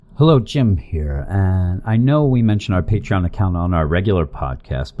Hello, Jim here, and I know we mentioned our Patreon account on our regular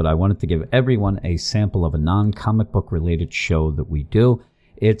podcast, but I wanted to give everyone a sample of a non-comic book related show that we do.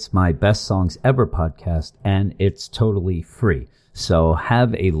 It's my Best Songs Ever podcast, and it's totally free. So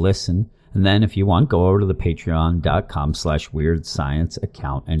have a listen, and then if you want, go over to the patreon.com/weirdscience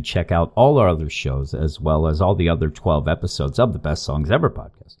account and check out all our other shows, as well as all the other 12 episodes of the Best Songs Ever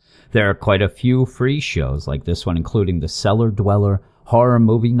podcast. There are quite a few free shows like this one, including the Cellar Dweller, Horror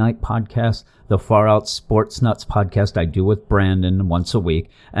Movie Night podcast, the Far Out Sports Nuts podcast I do with Brandon once a week,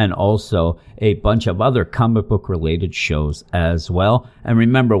 and also a bunch of other comic book related shows as well. And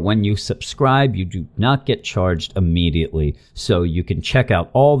remember, when you subscribe, you do not get charged immediately, so you can check out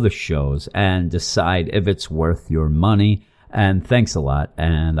all the shows and decide if it's worth your money. And thanks a lot,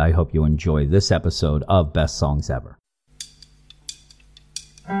 and I hope you enjoy this episode of Best Songs Ever.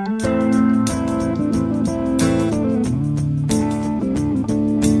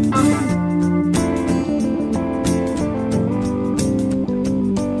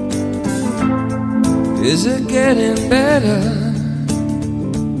 Is it getting better?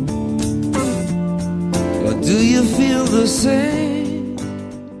 Or do you feel the same?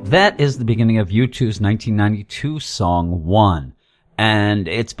 That is the beginning of U2's 1992 song, One. And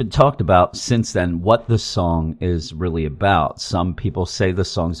it's been talked about since then what the song is really about. Some people say the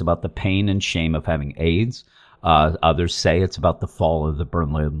song's about the pain and shame of having AIDS. Others say it's about the fall of the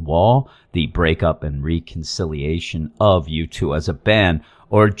Berlin Wall, the breakup and reconciliation of U2 as a band,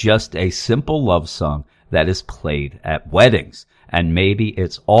 or just a simple love song that is played at weddings. And maybe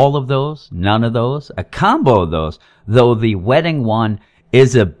it's all of those, none of those, a combo of those, though the wedding one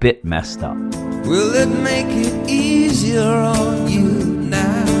is a bit messed up. Will it make it easier on you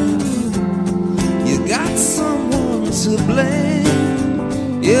now? You got someone to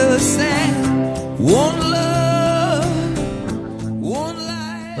blame. You're sad, one love, one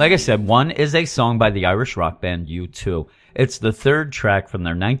life. Like I said, One is a song by the Irish rock band U2. It's the third track from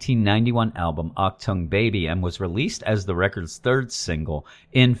their 1991 album, Achtung Baby, and was released as the record's third single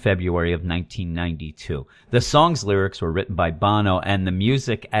in February of 1992. The song's lyrics were written by Bono, and the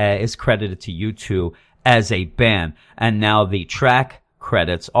music is credited to U2 as a band. And now the track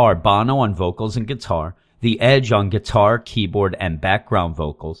credits are Bono on vocals and guitar, The Edge on guitar, keyboard, and background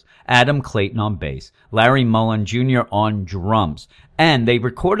vocals, Adam Clayton on bass, Larry Mullen Jr. on drums. And they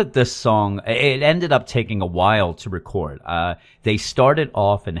recorded this song. It ended up taking a while to record. They started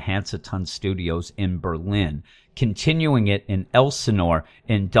off in Hansaton Studios in Berlin, continuing it in Elsinore,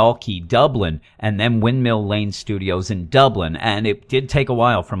 in Dalkey, Dublin, and then Windmill Lane Studios in Dublin. And it did take a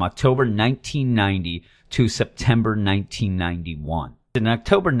while, from October 1990 to September 1991. In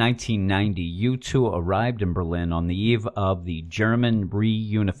October 1990, U2 arrived in Berlin on the eve of the German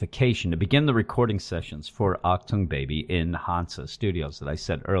reunification to begin the recording sessions for Achtung Baby in Hansa Studios that I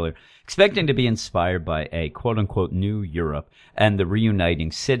said earlier, expecting to be inspired by a quote-unquote new Europe and the reuniting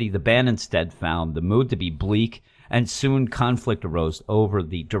city. The band instead found the mood to be bleak, and soon conflict arose over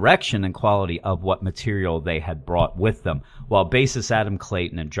the direction and quality of what material they had brought with them. While bassist Adam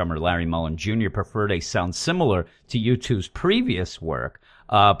Clayton and drummer Larry Mullen Jr. preferred a sound similar to U2's previous work,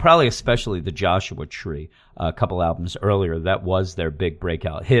 probably especially the Joshua Tree, a couple albums earlier, that was their big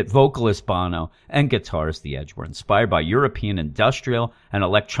breakout hit. Vocalist Bono and guitarist The Edge were inspired by European industrial and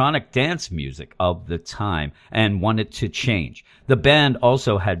electronic dance music of the time and wanted to change. The band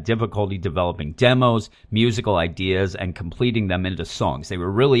also had difficulty developing demos, musical ideas, and completing them into songs. They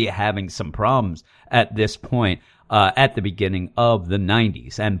were really having some problems at this point. At the beginning of the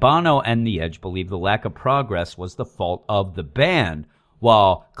 90s. And Bono and The Edge believed the lack of progress was the fault of the band,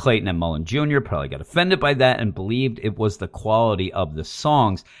 while Clayton and Mullen Jr. probably got offended by that and believed it was the quality of the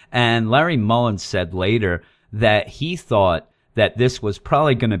songs. And Larry Mullen said later that he thought that this was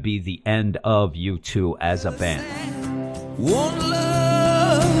probably going to be the end of U2 as a band. One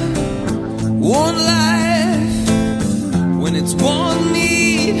love, one life, when it's one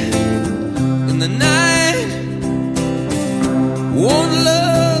need in the night. One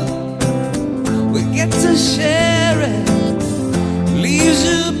love, we get to share it. Leaves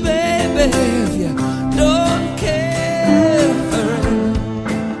you, baby, if you don't care.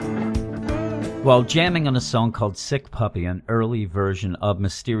 While jamming on a song called Sick Puppy, an early version of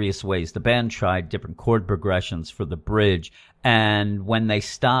Mysterious Ways, the band tried different chord progressions for the bridge, and when they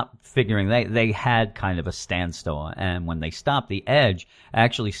stopped figuring, they had kind of a standstill, and when they stopped, The Edge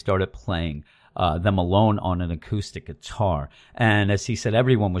actually started playing them alone on an acoustic guitar. And as he said,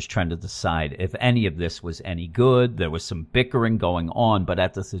 everyone was trying to decide if any of this was any good. There was some bickering going on, but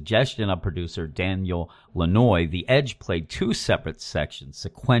at the suggestion of producer Daniel Lanois, The Edge played two separate sections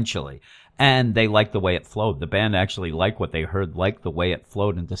sequentially. and they liked the way it flowed. The band actually liked what they heard, liked the way it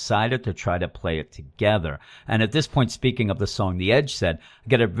flowed, and decided to try to play it together. And at this point, speaking of the song, The Edge said, I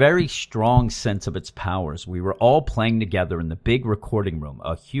get a very strong sense of its powers. We were all playing together in the big recording room,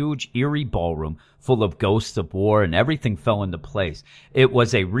 a huge, eerie ballroom full of ghosts of war, and everything fell into place. It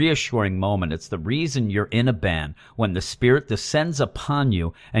was a reassuring moment. It's the reason you're in a band, when the spirit descends upon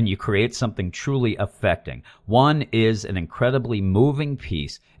you and you create something truly affecting. One is an incredibly moving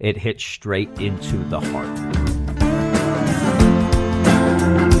piece. It hits straight into the heart.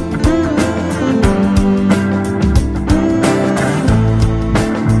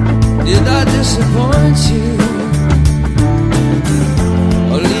 Did I disappoint you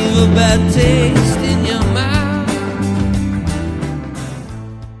or leave a bad taste in your mouth?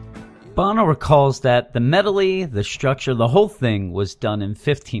 Bono recalls that the medley, the structure, the whole thing was done in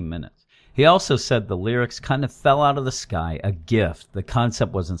 15 minutes. He also said the lyrics kind of fell out of the sky, a gift. The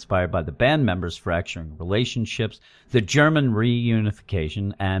concept was inspired by the band members' fracturing relationships, the German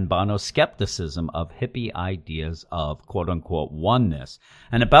reunification, and Bono's skepticism of hippie ideas of quote-unquote oneness.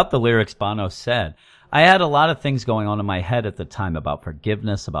 And about the lyrics, Bono said, I had a lot of things going on in my head at the time about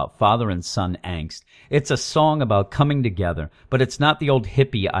forgiveness, about father and son angst. It's a song about coming together, but it's not the old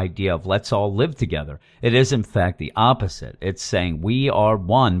hippie idea of let's all live together. It is, in fact, the opposite. It's saying we are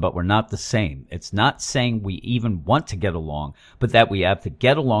one, but we're not the same. It's not saying we even want to get along, but that we have to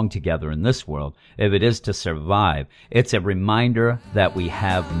get along together in this world if it is to survive. It's a reminder that we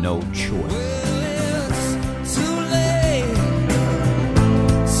have no choice.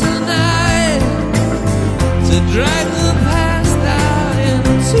 To drag the past out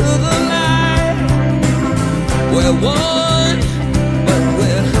into the night. We're one, but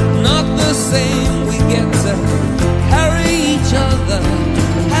we're not the same. We get to carry each other,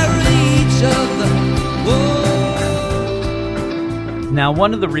 Whoa. Now,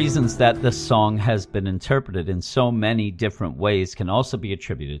 one of the reasons that this song has been interpreted in so many different ways can also be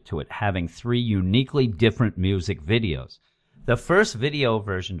attributed to it having 3 uniquely different music videos. The first video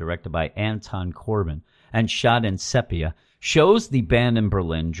version, directed by Anton Corbijn and shot in sepia, shows the band in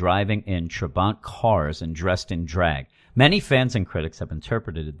Berlin driving in Trabant cars and dressed in drag. Many fans and critics have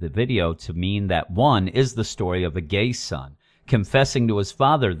interpreted the video to mean that one is the story of a gay son confessing to his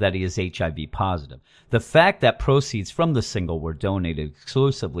father that he is HIV positive. The fact that proceeds from the single were donated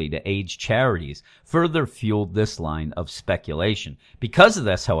exclusively to AIDS charities further fueled this line of speculation. Because of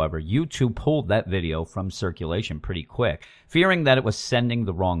this, however, YouTube pulled that video from circulation pretty quick, fearing that it was sending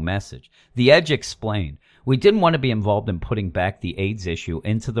the wrong message. The Edge explained, we didn't want to be involved in putting back the AIDS issue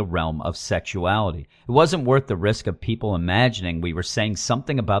into the realm of sexuality. It wasn't worth the risk of people imagining we were saying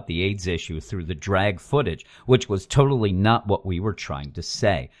something about the AIDS issue through the drag footage, which was totally not what we were trying to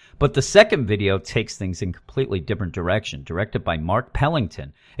say. But the second video takes things in a completely different direction. Directed by Mark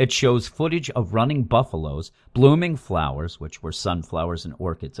Pellington, it shows footage of running buffaloes, blooming flowers, which were sunflowers and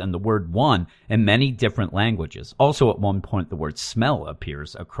orchids, and the word one in many different languages. Also, at one point, the word smell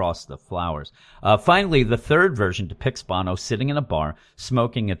appears across the flowers. Finally, the third version depicts Bono sitting in a bar,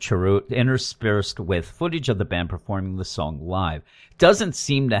 smoking a cheroot, interspersed with footage of the band performing the song live. It doesn't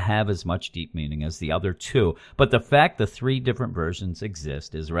seem to have as much deep meaning as the other two, but the fact the 3 different versions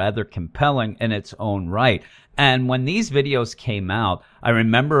exist is rather compelling in its own right. And when these videos came out, I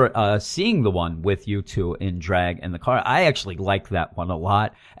remember seeing the one with U2 in drag in the car. I actually liked that one a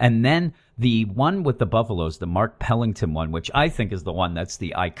lot. And then the one with the buffaloes, the Mark Pellington one, which I think is the one that's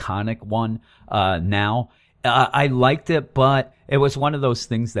the iconic one now. I liked it, but it was one of those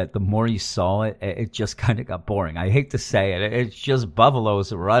things that the more you saw it, it just kind of got boring. I hate to say it. It's just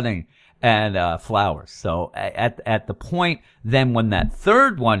buffaloes running and flowers. So at the point then when that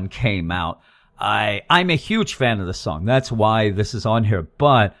third one came out, I'm a huge fan of the song. That's why this is on here.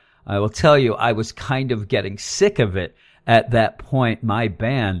 But I will tell you, I was kind of getting sick of it at that point. My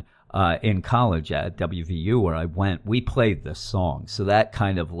band in college at WVU where I went, we played this song. So that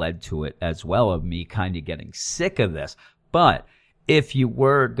kind of led to it as well, of me kind of getting sick of this. But if you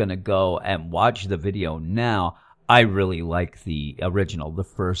were going to go and watch the video now, I really like the original, the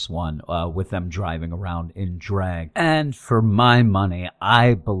first one, with them driving around in drag. And for my money,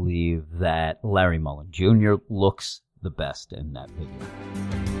 I believe that Larry Mullen Jr. looks the best in that video.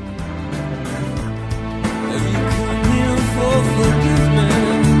 Have you come here for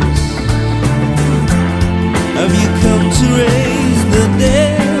forgiveness? Have you come to raise the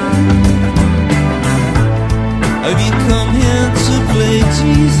dead? Have you come here to play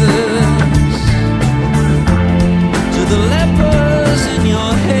Jesus? To the lepers in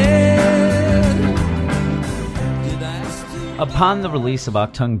your head? Did I ask you? Upon the release of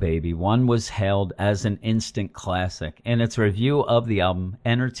Achtung Baby, one was hailed as an instant classic. In its review of the album,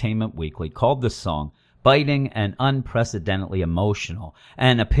 Entertainment Weekly called the song biting and unprecedentedly emotional,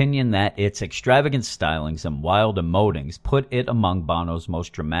 an opinion that its extravagant stylings and wild emotings put it among Bono's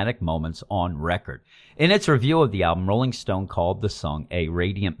most dramatic moments on record. In its review of the album, Rolling Stone called the song a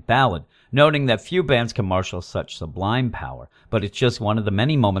radiant ballad, noting that few bands can marshal such sublime power, but it's just one of the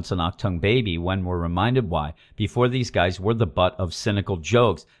many moments on Achtung Baby when we're reminded why, before these guys were the butt of cynical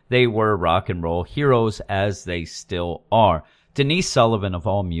jokes, they were rock and roll heroes, as they still are. Denise Sullivan of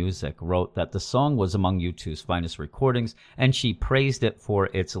AllMusic wrote that the song was among U2's finest recordings, and she praised it for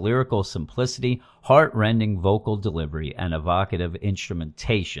its lyrical simplicity, heart-rending vocal delivery, and evocative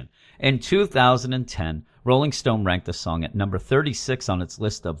instrumentation. In 2010, Rolling Stone ranked the song at number 36 on its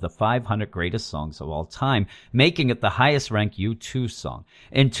list of the 500 greatest songs of all time, making it the highest-ranked U2 song.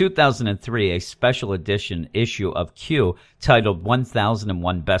 In 2003, a special edition issue of Q titled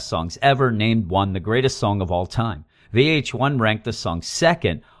 1001 Best Songs Ever named one the greatest song of all time. VH1 ranked the song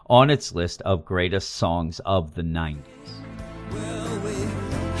second on its list of greatest songs of the 90s. Well, we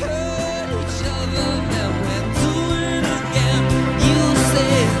hurt each other, now we're doing it again. You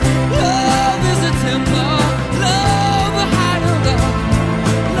say love is a tempo, love a higher love.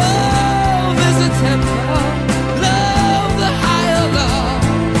 Love is a tempo, love the higher love.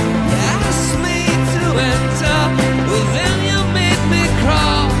 You asked me to enter, well then you made me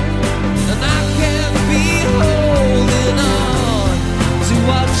crawl, and I can't be holding on to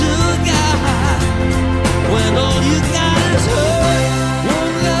what you got when all you got is hurt.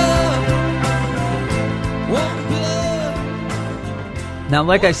 One love, one blood. Now,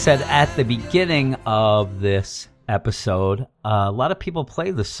 like I said at the beginning of this episode, a lot of people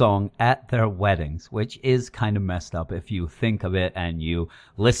play the song at their weddings, which is kind of messed up if you think of it and you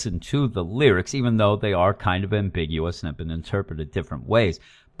listen to the lyrics, even though they are kind of ambiguous and have been interpreted different ways.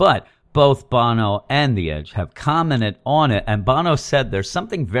 But both Bono and The Edge have commented on it, and Bono said there's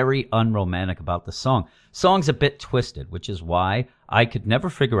something very unromantic about the song. Song's a bit twisted, which is why I could never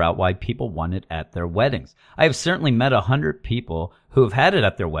figure out why people want it at their weddings. I have certainly met 100 people who have had it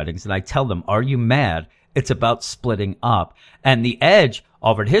at their weddings, and I tell them, are you mad? It's about splitting up. And The Edge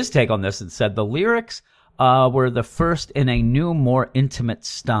offered his take on this and said the lyrics were the first in a new, more intimate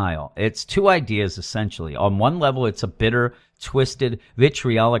style. It's two ideas, essentially. On one level, it's a bitter, twisted,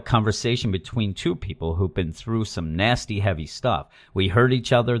 vitriolic conversation between two people who've been through some nasty, heavy stuff. We hurt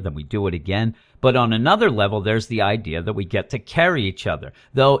each other, then we do it again. But on another level, there's the idea that we get to carry each other,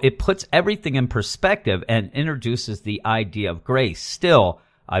 though it puts everything in perspective and introduces the idea of grace. Still,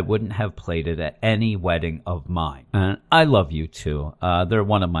 I wouldn't have played it at any wedding of mine. And I love U2. They're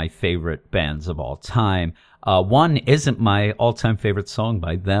one of my favorite bands of all time. One isn't my all-time favorite song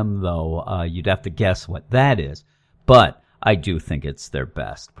by them, though. You'd have to guess what that is. But I do think it's their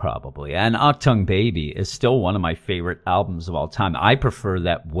best, probably. And Achtung Baby is still one of my favorite albums of all time. I prefer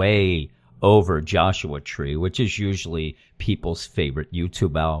that way over Joshua Tree, which is usually people's favorite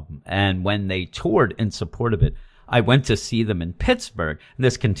YouTube album. And when they toured in support of it, I went to see them in Pittsburgh. And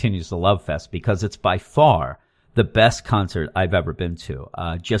this continues the Love Fest because it's by far the best concert I've ever been to.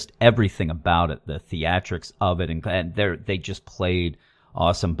 Just everything about it, the theatrics of it, and they just played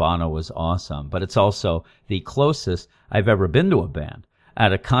awesome. Bono was awesome. But it's also the closest I've ever been to a band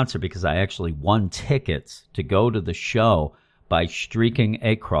at a concert because I actually won tickets to go to the show by streaking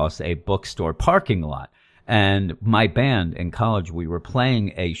across a bookstore parking lot. And my band in college, we were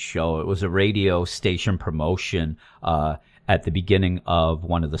playing a show. It was a radio station promotion at the beginning of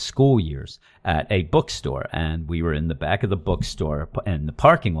one of the school years at a bookstore. And we were in the back of the bookstore in the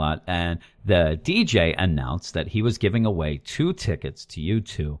parking lot. And the DJ announced that he was giving away 2 tickets to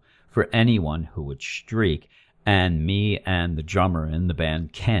U2 for anyone who would streak. And me and the drummer in the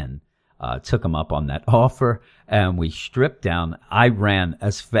band, Ken, took him up on that offer. And we stripped down. I ran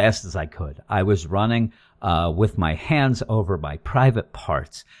as fast as I could. I was running with my hands over my private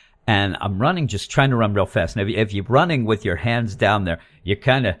parts. And I'm running, just trying to run real fast. And if you're running with your hands down there, you're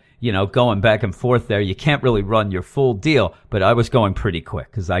kind of, going back and forth there. You can't really run your full deal. But I was going pretty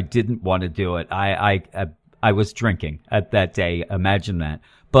quick because I didn't want to do it. I was drinking at that day. Imagine that.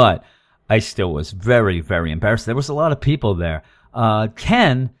 But I still was very, very embarrassed. There was a lot of people there.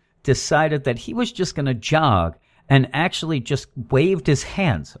 Ken decided that he was just going to jog and actually just waved his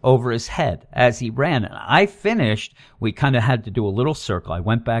hands over his head as he ran. And I finished. We kind of had to do a little circle. I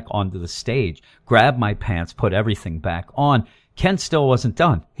went back onto the stage, grabbed my pants, put everything back on. Ken still wasn't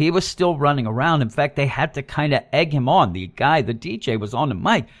done. He was still running around. In fact, they had to kind of egg him on. The DJ was on the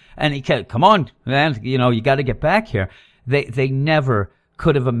mic, and he kept, come on, man, you got to get back here. They never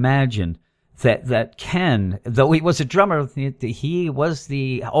could have imagined that Ken, though he was a drummer, he was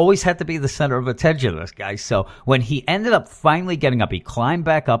always had to be the center of attention, this guy. So when he ended up finally getting up, he climbed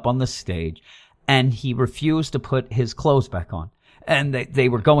back up on the stage and he refused to put his clothes back on. And they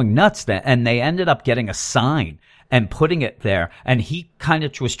were going nuts then, and they ended up getting a sign and putting it there. And he kind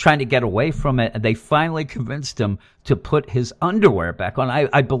of was trying to get away from it. And they finally convinced him to put his underwear back on.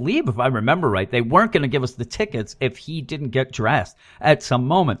 I believe, if I remember right, they weren't going to give us the tickets if he didn't get dressed at some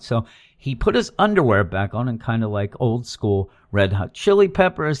moment. So he put his underwear back on, and kind of like old school Red Hot Chili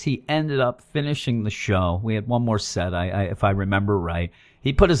Peppers, he ended up finishing the show. We had one more set, if I remember right.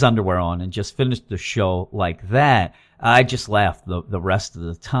 He put his underwear on and just finished the show like that. I just laughed the rest of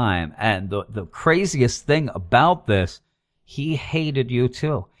the time. And the craziest thing about this, he hated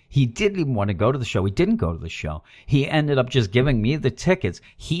U2. He didn't even want to go to the show. He didn't go to the show. He ended up just giving me the tickets.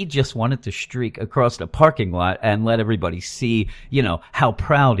 He just wanted to streak across the parking lot and let everybody see, how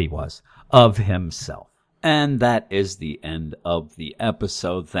proud he was of himself. And that is the end of the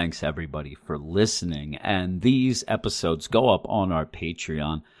episode. Thanks everybody for listening. And these episodes go up on our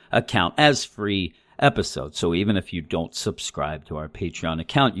Patreon account as free episodes. So even if you don't subscribe to our Patreon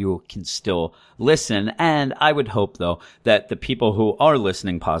account, you can still listen. And I would hope, though, that the people who are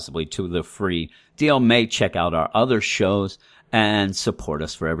listening possibly to the free deal may check out our other shows and support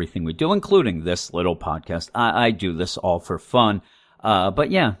us for everything we do, including this little podcast. I do this all for fun. But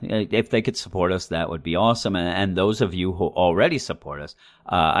yeah, if they could support us, that would be awesome. And those of you who already support us,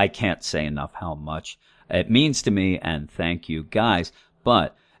 I can't say enough how much it means to me, and thank you guys.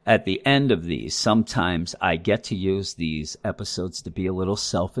 But at the end of these, sometimes I get to use these episodes to be a little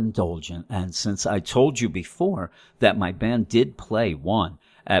self-indulgent. And since I told you before that my band did play one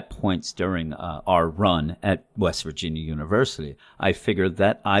at points during our run at West Virginia University, I figured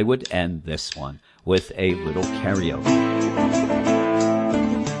that I would end this one with a little karaoke.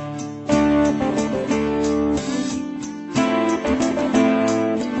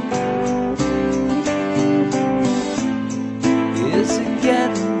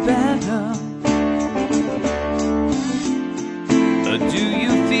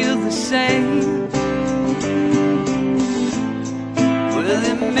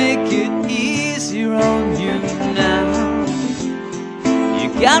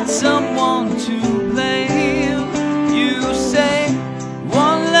 Got someone to blame. You say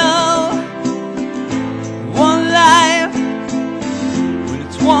one love, one life, when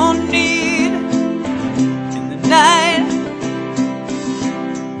it's one need in the night.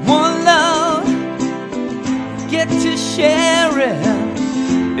 One love, get to share it.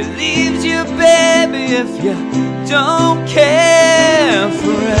 It leaves you, baby, if you don't care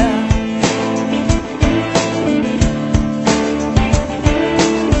for it.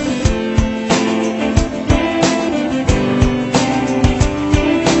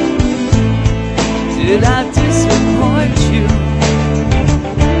 Did I disappoint you?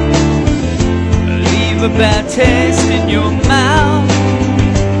 Leave a bad taste in your mouth?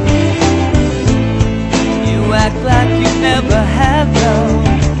 You act like you never had love.